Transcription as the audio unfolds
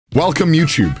Welcome,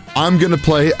 YouTube. I'm gonna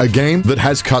play a game that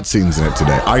has cutscenes in it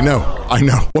today. I know.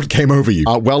 What came over you?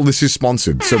 Well, this is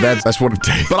sponsored, so that's what it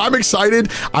takes. But I'm excited.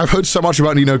 I've heard so much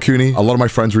about Kuni. A lot of my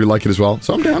friends really like it as well,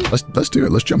 so I'm down. Let's do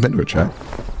it. Let's jump into it, chat.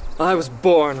 I was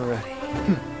born ready.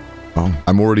 Oh,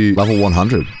 I'm already level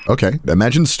 100. Okay.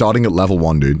 Imagine starting at level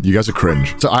 1, dude. You guys are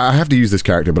cringe. So I have to use this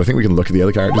character, but I think we can look at the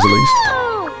other characters at least.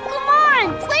 Come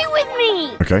on, play with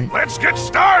me. Okay. Let's get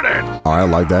started. All right, I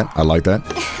like that. I like that.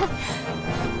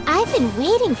 I've been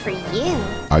waiting for you.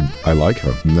 I like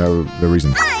her. No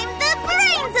reason. I'm the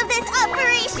brains of this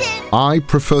operation. I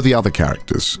prefer the other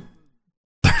characters.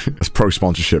 That's pro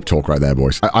sponsorship talk right there,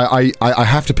 boys. I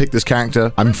have to pick this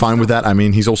character. I'm fine with that. I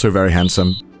mean, he's also very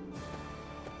handsome.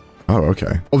 Oh,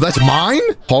 okay. Oh, that's mine?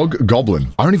 Hog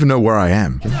Goblin. I don't even know where I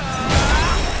am.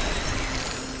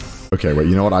 Okay, wait,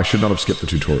 you know what? I should not have skipped the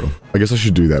tutorial. I guess I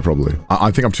should do that, probably.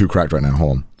 I think I'm too cracked right now.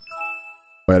 Hold on.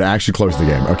 Wait, I actually closed the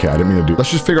game. Okay, I didn't mean to do...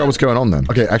 Let's just figure out what's going on then.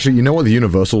 Okay, actually, you know what the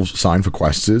universal sign for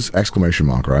quests is? Exclamation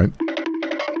mark, right?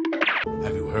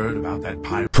 Have you heard about that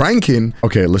pirate? Pranking?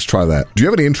 Okay, let's try that. Do you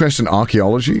have any interest in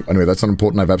archaeology? Anyway, that's not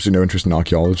important. I have absolutely no interest in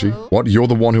archaeology. What? You're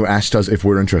the one who asked us if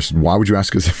we're interested. Why would you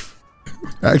ask us if...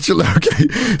 Actually, okay.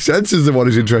 Sense is the one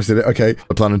who's interested in it. Okay.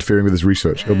 I plan on interfering with his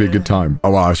research. It'll be a good time. Oh,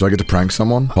 wow. So I get to prank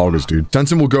someone? Poggers, dude.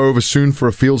 Sensen will go over soon for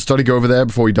a field study. Go over there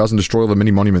before he does and destroy all the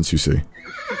mini monuments you see.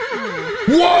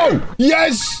 Whoa!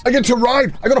 Yes! I get to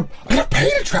ride. I gotta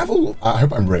pay to travel. I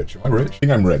hope I'm rich. Am I rich? I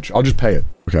think I'm rich. I'll just pay it.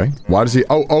 Okay. Why does he...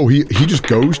 Oh, he just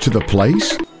goes to the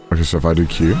place? Okay, so if I do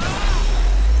Q...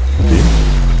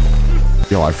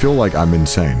 Yo, I feel like I'm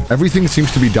insane. Everything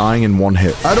seems to be dying in one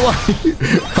hit. How do I...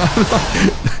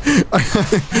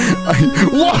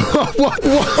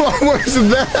 What was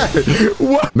that?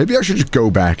 What? Maybe I should just go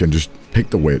back and just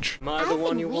pick the witch. Am I the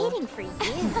one you want? For you.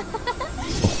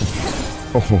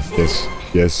 Oh,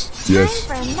 yes. Time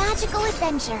for a magical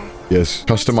adventure. Yes,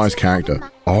 customized character.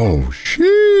 Oh,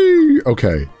 she.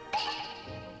 Okay.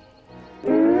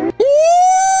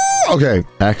 Okay,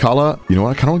 hair color. You know what?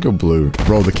 I kind of want to go blue.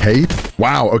 Bro, the cape.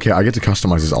 Wow. Okay, I get to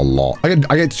customize this a lot. I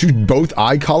get to choose both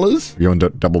eye colors. You're on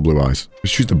double blue eyes.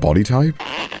 Let's choose the body type.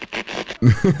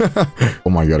 Oh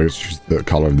my god, I get to choose the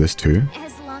color of this too.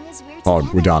 As long as we're Oh,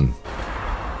 we're done.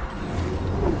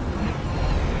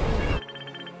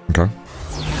 Okay.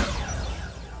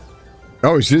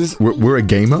 Oh, is this? We're a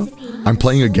gamer? I'm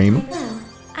playing a gamer? Hello.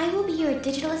 I will be your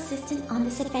digital assistant on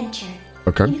this adventure.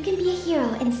 Okay. You can be a hero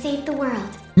and save the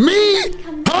world. Me?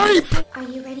 Hype! Are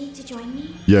you ready to join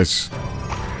me? Yes.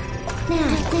 Now.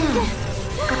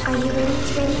 Are you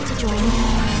ready to join me?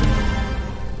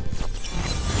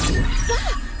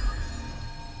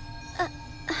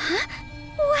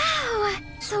 Wow.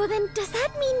 So then, does that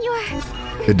mean you're...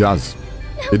 It does.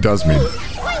 It does mean.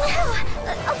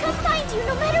 I'll come find you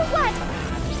no matter what.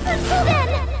 Until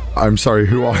then... I'm sorry,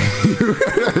 who are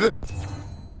you?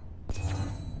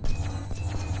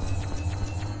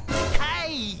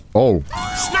 Oh.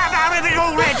 Snap out of it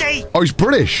already! Oh, he's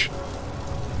British.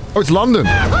 Oh, it's London.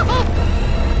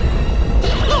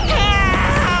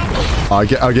 I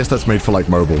guess that's made for like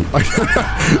mobile. I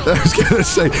was gonna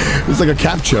say, it's like a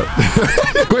capture.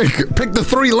 Quick, pick the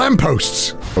 3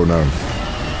 lampposts. Oh no.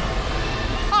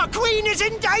 Our queen is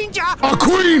in danger! Our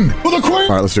queen! For the queen!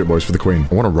 All right, let's do it, boys, for the queen.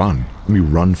 I want to run. Let me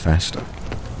run faster.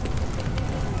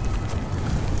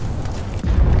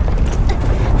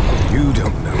 You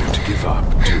don't know to give up,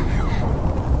 do you?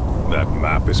 That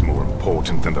map is more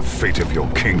important than the fate of your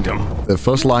kingdom. The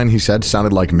first line he said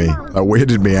sounded like me. That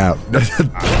weirded me out.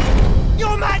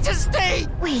 Your Majesty!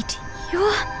 Wait,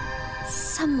 you're...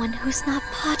 someone who's not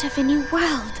part of a new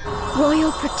world.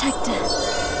 Royal Protector.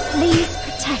 Please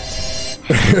protect.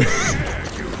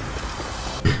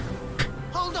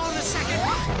 Hold on a second.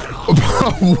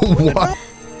 What?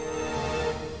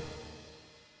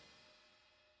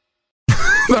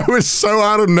 That was so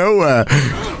out of nowhere.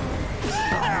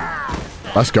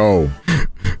 Let's go.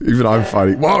 Even I'm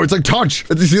fighting. Whoa, it's like touch.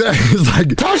 Did you see that? It's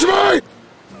like, touch me!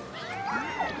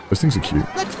 Those things are cute.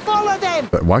 Let's follow them!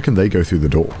 But why can they go through the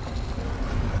door?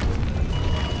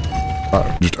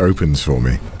 Oh, just opens for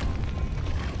me.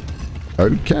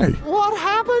 Okay. What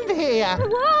happened here?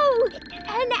 Whoa!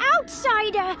 An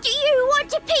outsider! Do you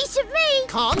want a piece of me?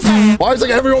 Can't say. Why is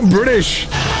like everyone British?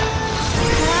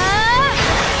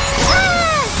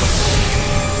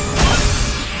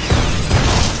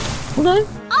 Okay.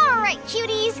 All right,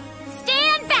 cuties,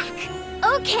 stand back.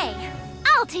 Okay,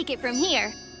 I'll take it from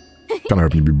here. Kind of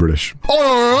hoping you'd be British.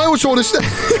 Oh, what's all this?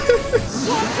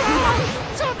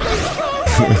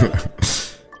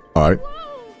 All right,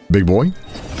 big boy.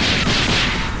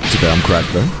 It's okay, I'm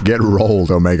cracked though. Get rolled,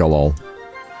 Omega lol.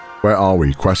 Where are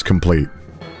we? Quest complete.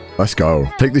 Let's go.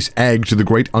 Take this egg to the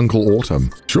great Uncle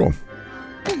Autumn. Sure.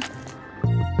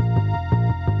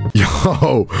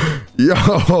 Yo!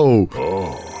 Yo!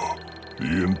 Oh,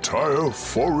 the entire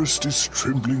forest is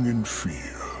trembling in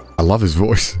fear. I love his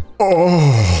voice.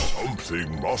 Oh!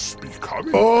 Something must be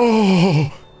coming.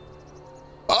 Oh!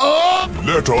 Oh!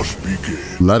 Let us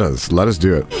begin. Let us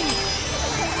do it.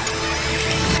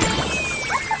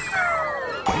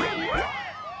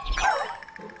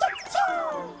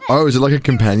 Oh, is it like a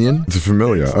companion? It's a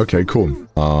familiar. Okay, cool.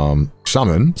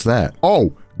 Summon? What's that?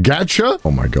 Oh, gotcha?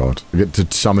 Oh my god. I get to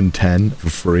summon 10 for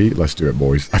free. Let's do it,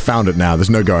 boys. I found it now. There's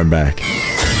no going back.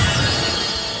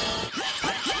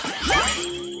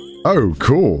 Oh,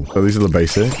 cool. So these are the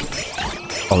basic.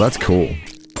 Oh, that's cool.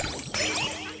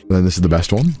 And then this is the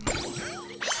best one.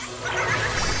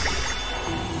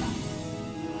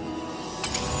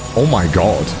 Oh my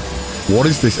god. What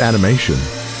is this animation?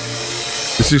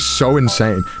 This is so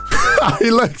insane.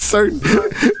 He looks so...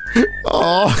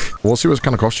 Oh. We'll see what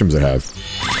kind of costumes they have.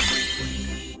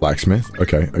 Blacksmith.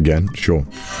 Okay, again, sure.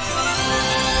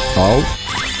 Oh.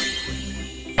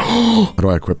 How do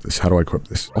I equip this? How do I equip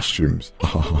this? Costumes.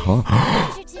 Oh,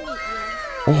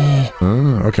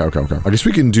 okay. I guess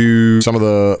we can do some of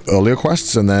the earlier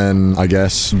quests and then I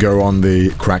guess go on the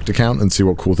cracked account and see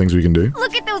what cool things we can do.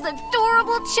 Look at those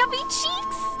adorable chubby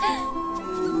cheeks!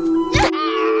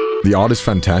 The art is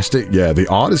fantastic. Yeah, the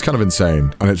art is kind of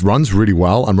insane. And it runs really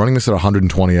well. I'm running this at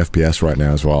 120 FPS right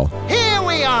now as well. Here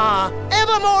we are,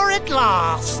 evermore at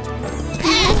last.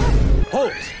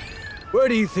 Halt! Where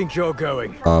do you think you're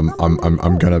going? I'm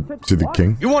gonna see the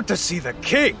king. You want to see the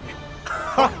king?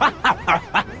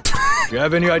 Do you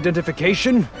have any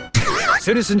identification?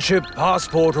 Citizenship,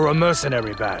 passport, or a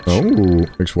mercenary badge? Oh,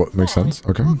 makes sense.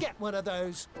 Okay. We'll get one of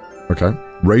those. Okay.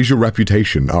 Raise your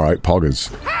reputation. All right, poggers.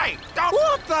 Hey,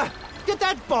 what the? Did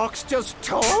that box just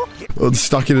talk?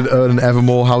 Stuck in an urn and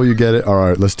evermore. How will you get it? All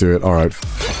right, let's do it. All right.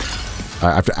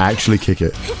 I have to actually kick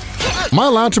it. Am I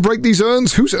allowed to break these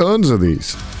urns? Whose urns are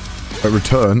these?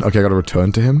 Return. Okay, I gotta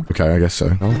return to him. Okay, I guess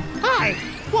so. Oh. Hey,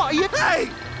 what are you? Hey,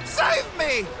 save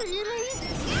me!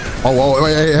 Oh,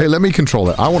 wait, hey, let me control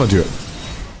it. I want to do it.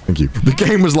 Thank you. The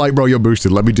game was like, bro, you're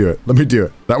boosted. Let me do it. Let me do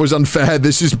it. That was unfair.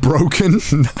 This is broken.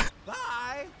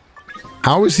 Bye.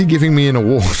 How is he giving me an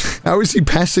award? How is he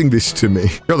passing this to me?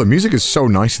 Yo, the music is so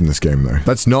nice in this game, though.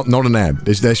 That's not an ad.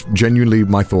 That's genuinely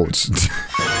my thoughts.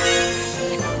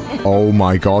 Oh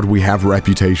my god, we have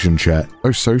reputation, chat.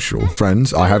 Oh, social.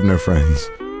 Friends? I have no friends.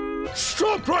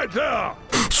 Stop right there!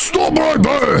 Stop right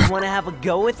there! Want to have a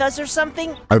go with us or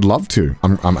something? I'd love to.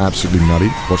 I'm absolutely nutty.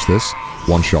 Watch this.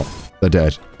 One shot. They're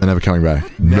dead. They're never coming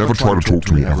back. Never try to talk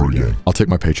to me ever again. I'll take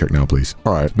my paycheck now, please.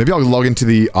 All right. Maybe I'll log into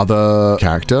the other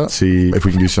character, see if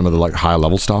we can do some of the like higher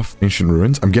level stuff. Ancient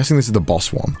Ruins. I'm guessing this is the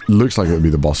boss one. Looks like it would be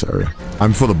the boss area.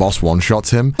 I'm for the boss one-shots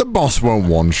him. The boss won't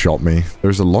one-shot me.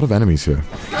 There's a lot of enemies here.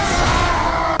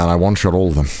 And I one-shot all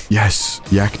of them. Yes.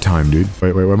 Yak time, dude.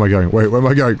 Wait, where am I going? Wait, where am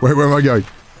I going? Wait, where am I going?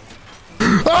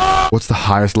 Ah! What's the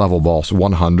highest level boss?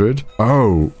 100?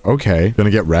 Oh, okay. Gonna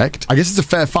get wrecked? I guess it's a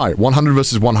fair fight. 100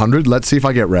 versus 100. Let's see if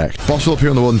I get wrecked. Boss will appear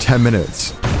on the world in 10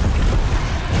 minutes.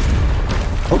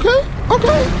 Okay.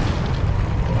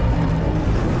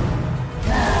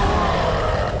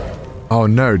 Oh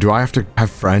no, do I have to have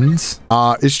friends?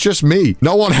 It's just me.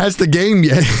 No one has the game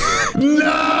yet.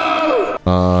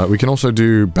 No! We can also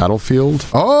do Battlefield.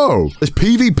 Oh, it's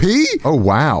PvP? Oh,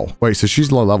 wow. Wait, so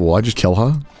she's low level. Will I just kill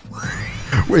her?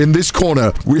 In this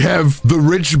corner, we have the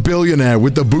rich billionaire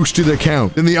with the boosted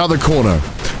account. In the other corner,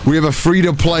 we have a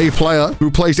free-to-play player who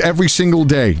plays every single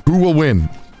day. Who will win?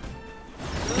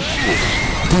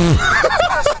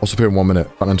 Also appear in 1 minute.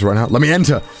 Can't enter right now. Let me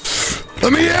enter.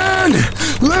 Let me in!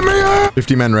 Let me in!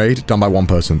 50-man raid, done by one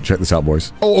person. Check this out,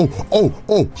 boys. Oh.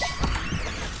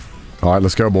 All right,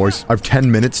 let's go, boys. I have 10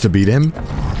 minutes to beat him.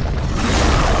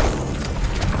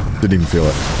 Didn't even feel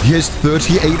it. He has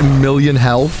 38 million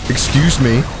health. Excuse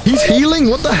me. He's healing?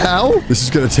 What the hell? This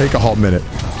is gonna take a hot minute.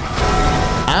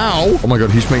 Ow! Oh my god,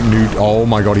 he's made new... Oh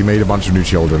my god, he made a bunch of new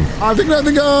children. I think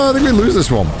we lose this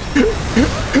one.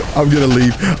 I'm gonna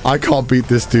leave. I can't beat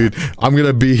this dude. I'm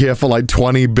gonna be here for like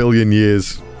 20 billion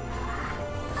years.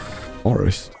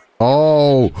 Forest.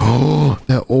 Oh,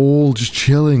 they're all just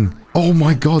chilling. Oh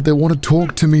my god, they want to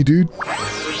talk to me, dude.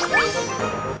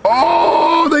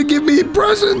 Oh, they give me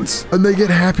presents. And they get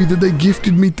happy that they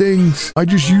gifted me things. I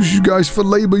just used you guys for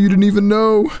labor you didn't even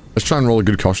know. Let's try and roll a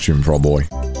good costume for our boy.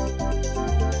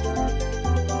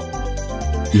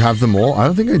 You have them all? I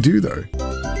don't think I do, though.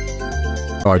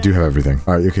 Oh, I do have everything.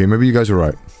 All right, okay, maybe you guys are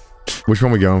right. Which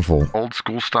one are we going for? Old school.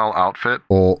 school style outfit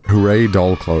or hooray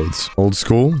doll clothes? Old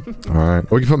school? All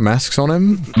right. We can put masks on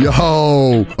him.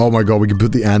 Yo! Oh my god, we can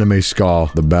put the anime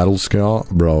scar. The battle scar?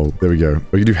 Bro, there we go.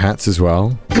 We can do hats as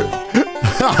well.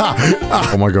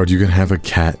 Oh my god, you can have a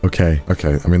cat. Okay,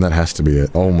 okay. I mean, that has to be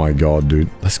it. Oh my god, dude.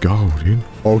 Let's go, dude.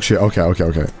 Oh shit, okay, okay,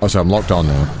 okay. Oh, so I'm locked on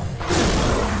now.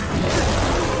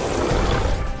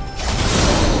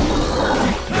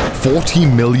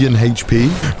 $40 million HP?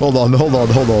 Hold on, hold on,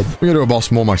 hold on. We're gonna do a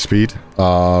boss more my speed.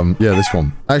 Yeah, this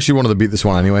one. I actually wanted to beat this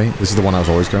one anyway. This is the one I was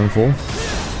always going for.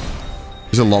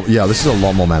 This is a lot, yeah, this is a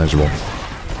lot more manageable.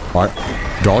 All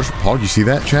right, dodge, Pog, you see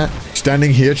that, chat?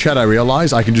 Standing here, chat, I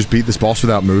realize I can just beat this boss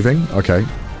without moving. Okay.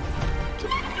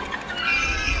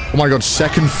 Oh my god,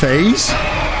 second phase?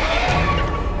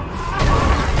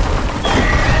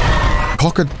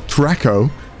 Cockatraco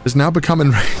has now become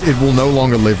it will no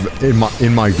longer live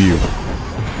in my view.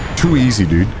 Too easy,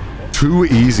 dude. Too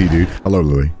easy, dude. Hello,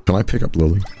 Lily. Can I pick up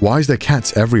Lily? Why is there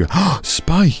cats everywhere?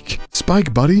 Spike.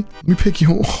 Spike, buddy. Let me pick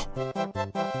you.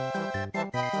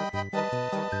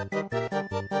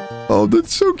 Oh,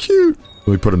 that's so cute.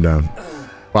 Let me put him down.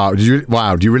 Wow, do you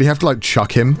really have to like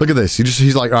chuck him? Look at this.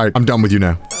 He's like, all right, I'm done with you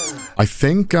now. I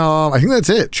think that's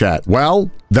it, chat.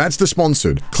 Well, that's the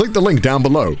sponsored. Click the link down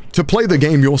below to play the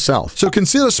game yourself. So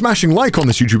consider smashing like on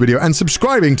this YouTube video and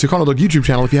subscribing to ConnorDawg YouTube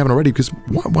channel if you haven't already, because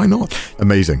why not?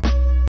 Amazing.